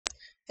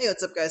Hey,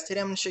 what's up guys?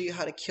 Today I'm going to show you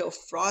how to kill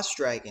frost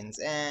dragons,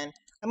 and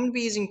I'm going to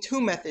be using two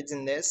methods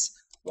in this.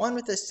 One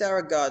with a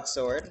Sarah God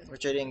sword,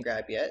 which I didn't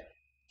grab yet,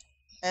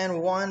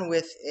 and one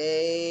with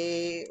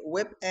a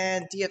whip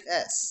and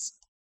DFS.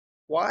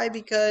 Why?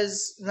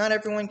 Because not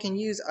everyone can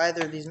use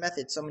either of these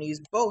methods, so I'm going to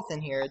use both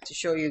in here to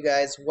show you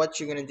guys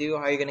what you're going to do,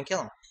 how you're going to kill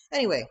them.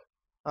 Anyway,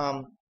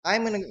 I'm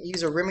going to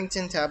use a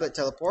Remington tablet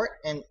teleport,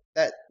 and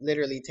that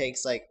literally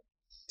takes like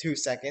 2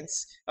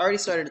 seconds. I already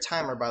started a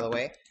timer, by the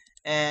way,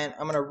 and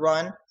I'm going to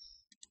run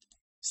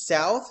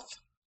south,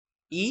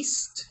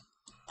 east,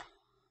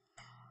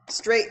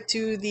 straight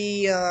to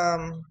the,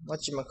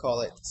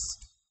 whatchamacallit,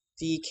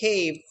 the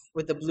cave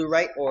with the blue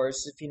right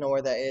oars, if you know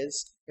where that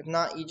is. If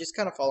not, you just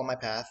kind of follow my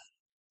path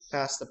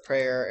past the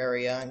prayer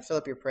area and fill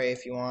up your pray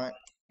if you want.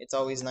 It's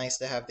always nice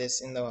to have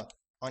this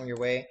on your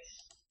way.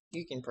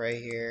 You can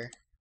pray here.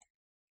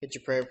 Get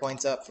your prayer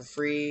points up for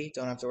free.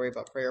 Don't have to worry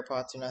about prayer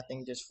pots or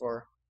nothing, just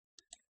for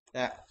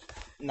that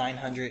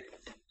 900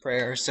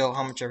 prayer or so,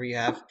 how much ever you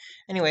have.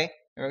 Anyway,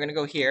 we're gonna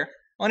go here.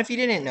 Oh, and if you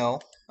didn't know,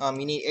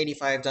 you need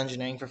 85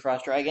 dungeoning for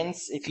frost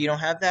dragons. If you don't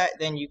have that,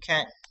 then you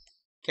can't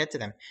get to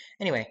them.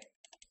 Anyway,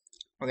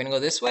 we're gonna go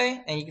this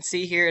way, and you can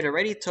see here it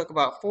already took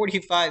about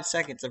 45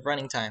 seconds of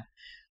running time.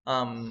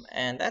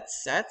 And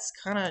that's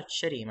kind of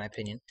shitty in my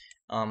opinion.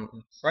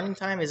 Running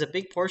time is a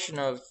big portion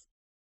of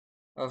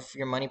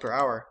your money per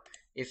hour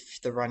if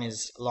the run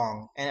is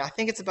long, and I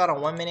think it's about a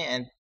 1 minute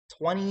and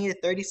 20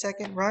 to 30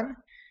 second run.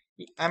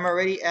 I'm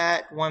already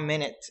at 1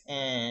 minute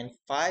and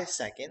 5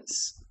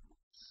 seconds.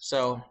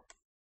 So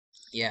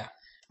yeah,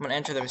 I'm gonna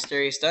enter the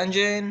mysterious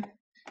dungeon,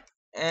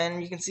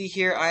 and you can see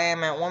here I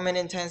am at 1 minute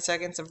and 10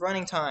 seconds of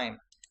running time.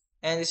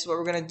 And this is what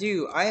we're gonna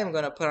do. I am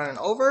gonna put on an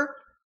over.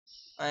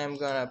 I am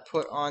gonna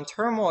put on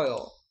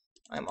turmoil.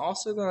 I'm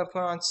also gonna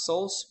put on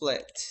soul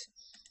split,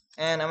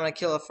 and I'm gonna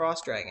kill a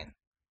frost dragon.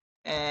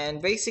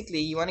 And basically,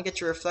 you want to get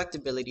your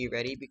reflectability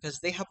ready because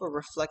they have a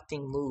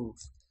reflecting move.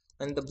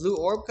 When the blue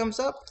orb comes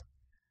up,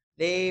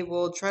 they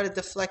will try to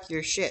deflect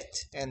your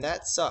shit, and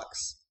that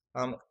sucks.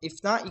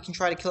 If not, you can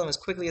try to kill them as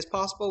quickly as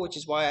possible, which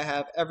is why I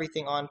have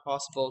everything on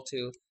possible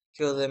to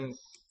kill them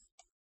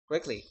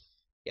quickly.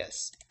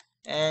 Yes.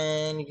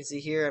 And you can see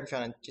here, I'm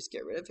trying to just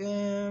get rid of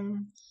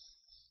him.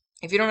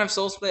 If you don't have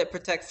soul split,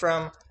 protect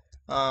from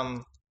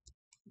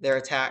their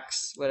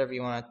attacks, whatever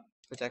you want to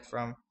protect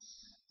from.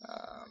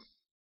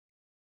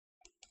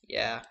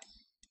 Yeah.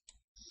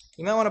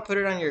 You might want to put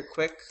it on your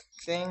quick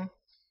thing.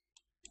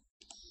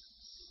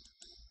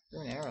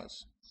 Rune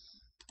arrows.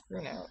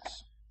 Rune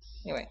arrows.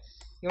 Anyway,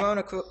 you might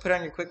want to put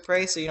on your quick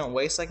pray so you don't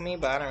waste like me,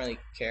 but I don't really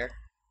care.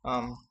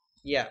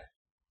 Yeah.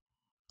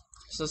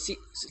 So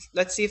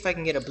let's see if I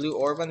can get a blue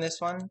orb on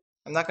this one.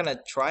 I'm not gonna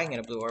try and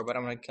get a blue orb, but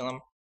I'm gonna kill him.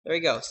 There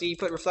you go. See, you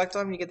put reflect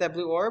on, you get that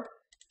blue orb.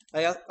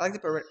 I like to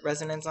put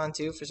resonance on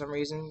too for some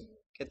reason.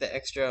 Get the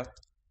extra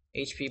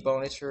HP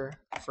bonus for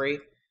free,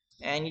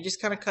 and you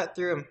just kind of cut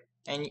through him,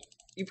 and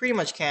you pretty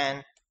much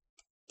can,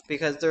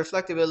 because the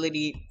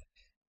reflectability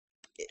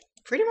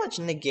pretty much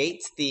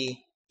negates the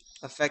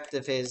effect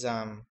of his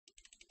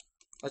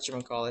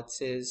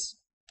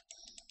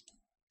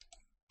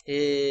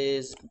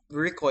his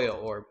recoil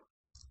orb.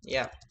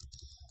 Yeah.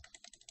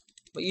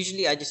 But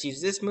usually I just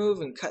use this move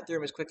and cut through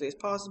him as quickly as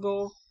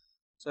possible,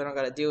 so I don't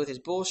gotta deal with his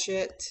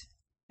bullshit,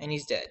 and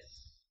he's dead.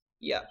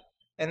 Yeah.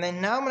 And then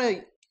now I'm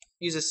gonna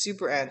use a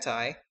super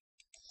anti,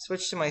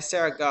 switch to my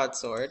Sarah God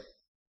sword,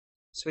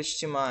 switch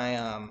to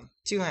my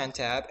two-hand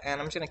tab, and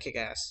I'm just gonna kick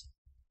ass.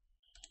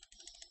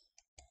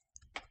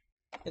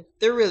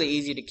 They're really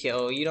easy to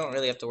kill. You don't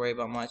really have to worry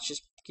about much.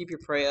 Just keep your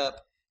prey up.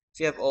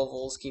 If you have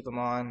ovals, keep them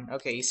on.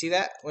 Okay, you see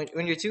that?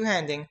 When you're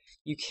two-handing,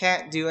 you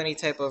can't do any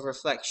type of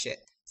reflect shit.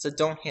 So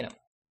don't hit them.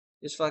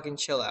 Just fucking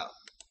chill out.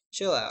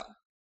 Chill out.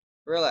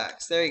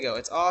 Relax. There you go.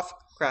 It's off.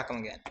 Crack them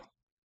again.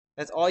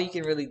 That's all you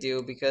can really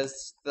do,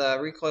 because the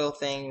recoil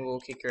thing will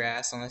kick your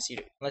ass unless you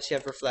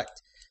have reflect.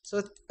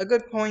 So a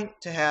good point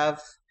to have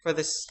for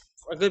this,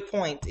 a good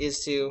point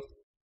is to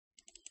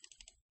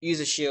use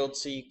a shield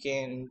so you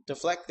can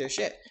deflect their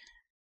shit.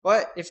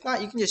 But if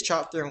not, you can just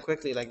chop through them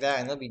quickly like that,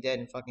 and they'll be dead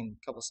in fucking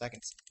couple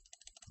seconds.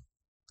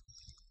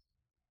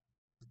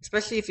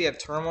 Especially if you have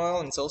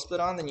turmoil and soul split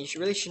on, then you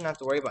really shouldn't have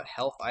to worry about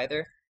health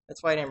either.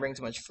 That's why I didn't bring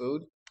too much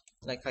food,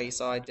 like how you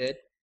saw I did.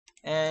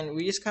 And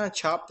we just kind of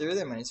chop through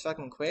them, and it's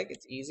fucking quick.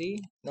 It's easy,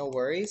 no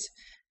worries.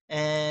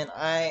 And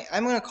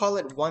I'm gonna call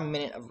it 1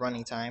 minute of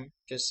running time,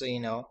 just so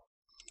you know,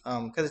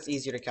 because it's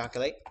easier to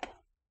calculate.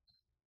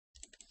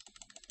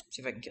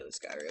 See if I can kill this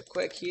guy real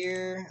quick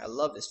here. I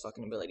love this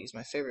fucking ability. It's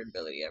my favorite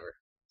ability ever.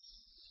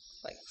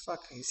 Like,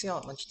 fuck, you see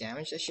how much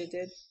damage that shit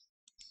did?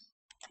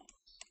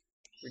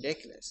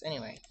 Ridiculous.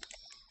 Anyway.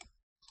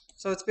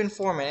 So it's been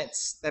 4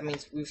 minutes. That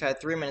means we've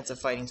had 3 minutes of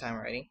fighting time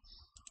already.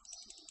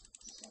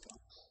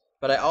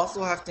 But I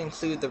also have to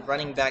include the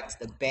running back to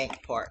the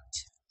bank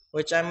part,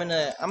 which I'm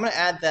gonna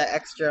add that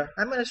extra.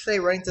 I'm gonna say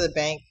running to the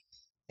bank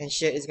and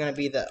shit is gonna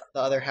be the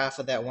other half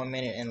of that 1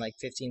 minute and like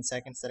 15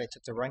 seconds that I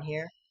took to run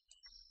here.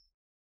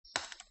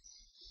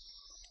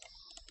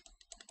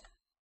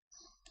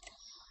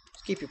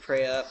 Keep your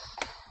prey up.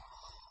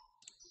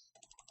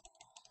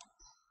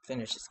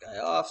 finish this guy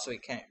off so he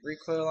can't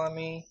recoil on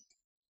me.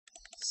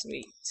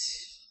 Sweet.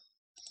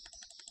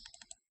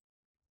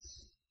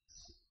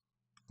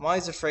 I'm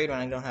always afraid when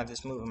I don't have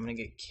this move I'm gonna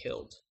get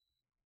killed.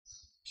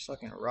 Just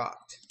fucking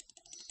rocked.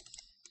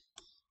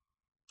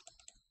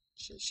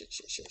 Shit.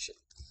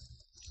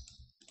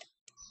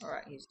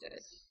 Alright, he's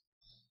dead.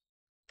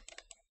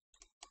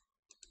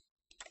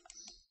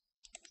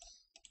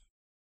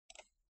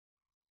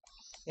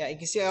 Yeah, you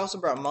can see I also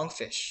brought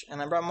monkfish.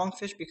 And I brought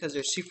monkfish because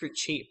they're super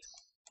cheap.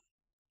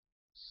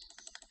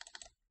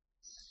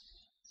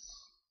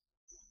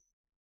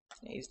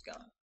 Yeah, he's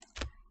gone.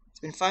 It's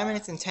been 5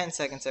 minutes and 10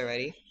 seconds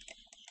already.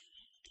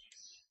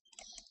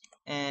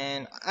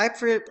 And I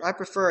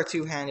prefer a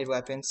two-handed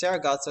weapon.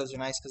 Saragotsos are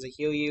nice because they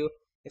heal you.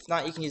 If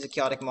not, you can use a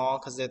Chaotic Maul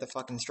because they're the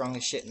fucking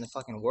strongest shit in the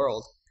fucking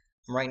world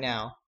right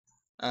now.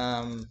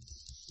 And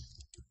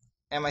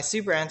my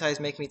super antis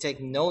make me take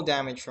no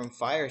damage from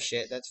fire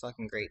shit. That's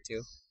fucking great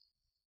too.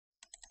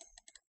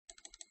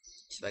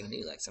 See if I can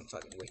do like some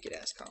fucking wicked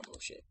ass combo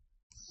shit.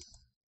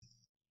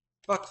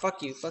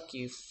 Fuck you.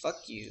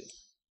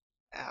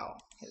 Ow.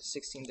 Hit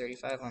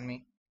 1635 on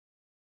me.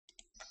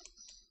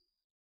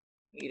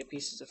 Eat a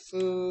pieces of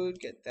food,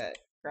 get that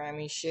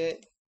grimy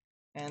shit,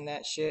 and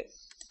that shit.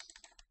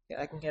 Yeah,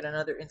 I can get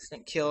another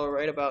instant kill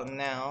right about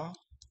now.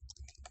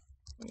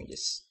 Let me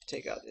just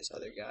take out this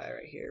other guy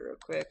right here real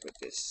quick with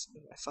this,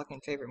 my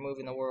fucking favorite move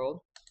in the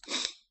world.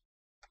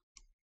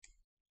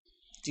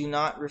 Do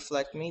not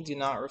reflect me,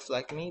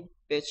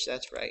 bitch,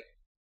 that's right.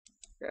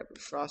 Grab your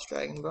Frost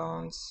Dragon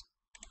Bones.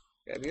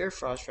 Grab your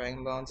Frost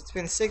Dragon Bones. It's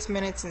been 6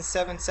 minutes and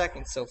 7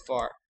 seconds so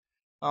far.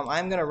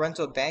 I'm gonna run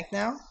to a bank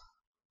now.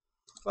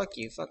 Fuck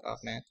you, fuck off,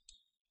 man.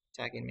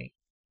 Attacking me.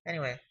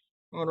 Anyway,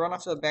 I'm gonna run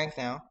off to the bank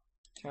now.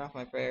 Turn off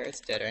my prayer, it's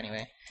dead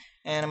anyway.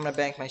 And I'm gonna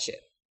bank my shit.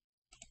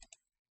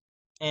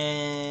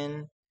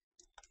 And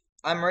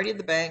I'm already at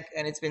the bank,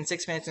 and it's been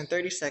 6 minutes and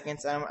 30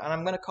 seconds, and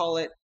I'm gonna call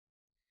it.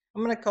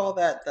 I'm gonna call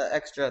that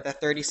that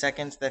 30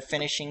 seconds, the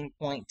finishing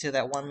point to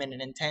that 1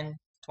 minute and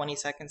 20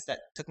 seconds that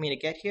took me to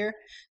get here.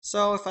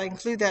 So if I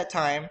include that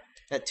time,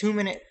 that 2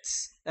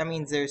 minutes, that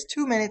means there's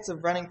 2 minutes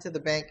of running to the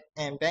bank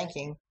and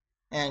banking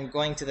and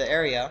going to the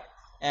area,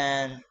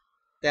 and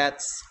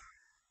that's,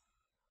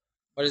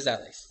 what is that,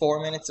 like 4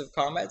 minutes of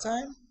combat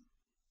time?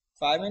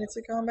 5 minutes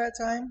of combat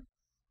time?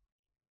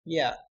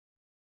 Yeah.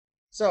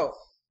 So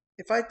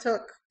if I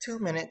took 2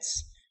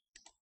 minutes,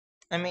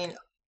 I mean,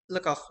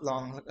 look how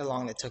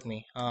long that took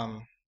me.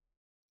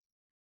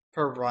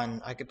 Per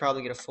run, I could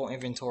probably get a full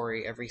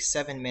inventory every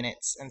 7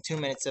 minutes, and 2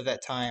 minutes of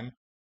that time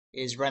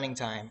is running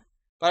time.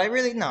 But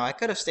I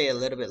could have stayed a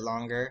little bit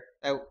longer.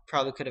 I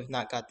probably could have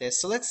not got this.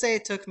 So let's say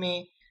it took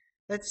me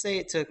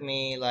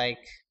like,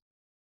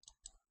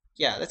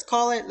 yeah, let's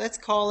call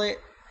it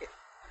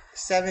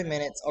 7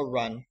 minutes a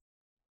run,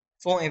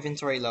 full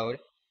inventory load.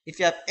 If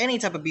you have any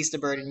type of beast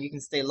of burden, you can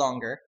stay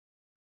longer,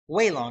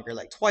 way longer,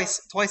 like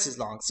twice as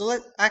long. So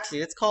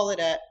let's call it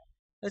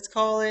let's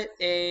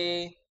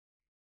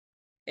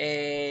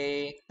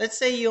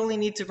say you only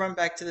need to run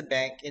back to the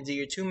bank and do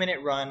your 2 minute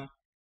run,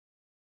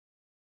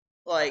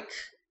 like,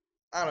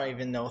 I don't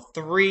even know,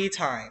 3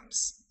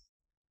 times.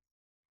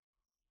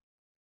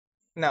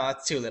 No,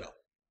 that's too little.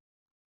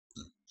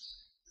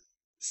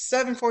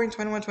 7, 14,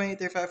 21, 28,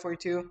 35,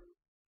 42.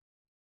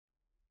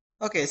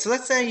 Okay, so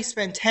let's say you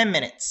spend 10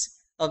 minutes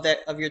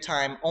of your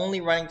time only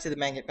running to the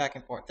bank back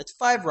and forth. That's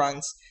 5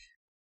 runs.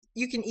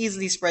 You can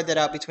easily spread that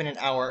out between an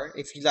hour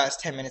if you last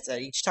 10 minutes at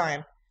each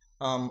time,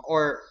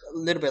 or a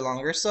little bit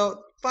longer.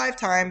 So 5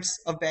 times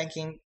of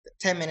banking,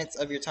 10 minutes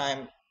of your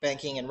time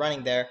banking and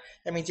running there.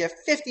 That means you have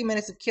 50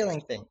 minutes of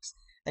killing things.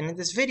 And in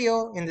this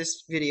video,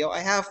 I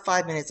have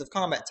 5 minutes of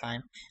combat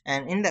time.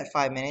 And in that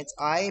 5 minutes,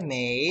 I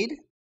made...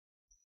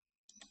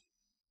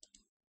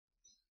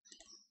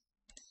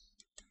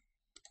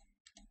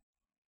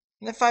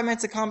 In the 5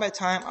 minutes of combat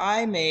time,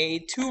 I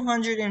made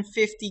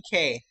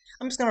 250k.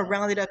 I'm just going to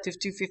round it up to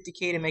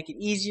 250k to make it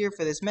easier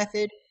for this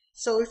method.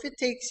 So if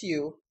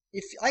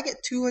I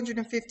get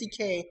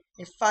 250k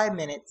in 5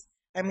 minutes,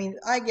 I mean,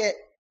 I get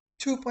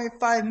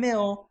 2.5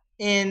 mil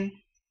in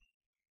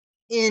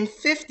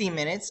 50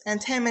 minutes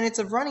and 10 minutes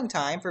of running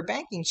time for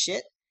banking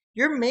shit.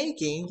 You're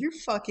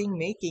fucking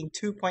making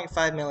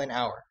 2.5 mil an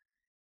hour.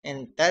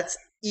 And that's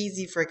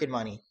easy freaking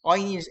money. All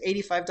you need is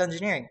 85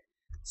 dungeoneering.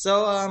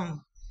 So,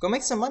 go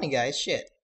make some money, guys. Shit.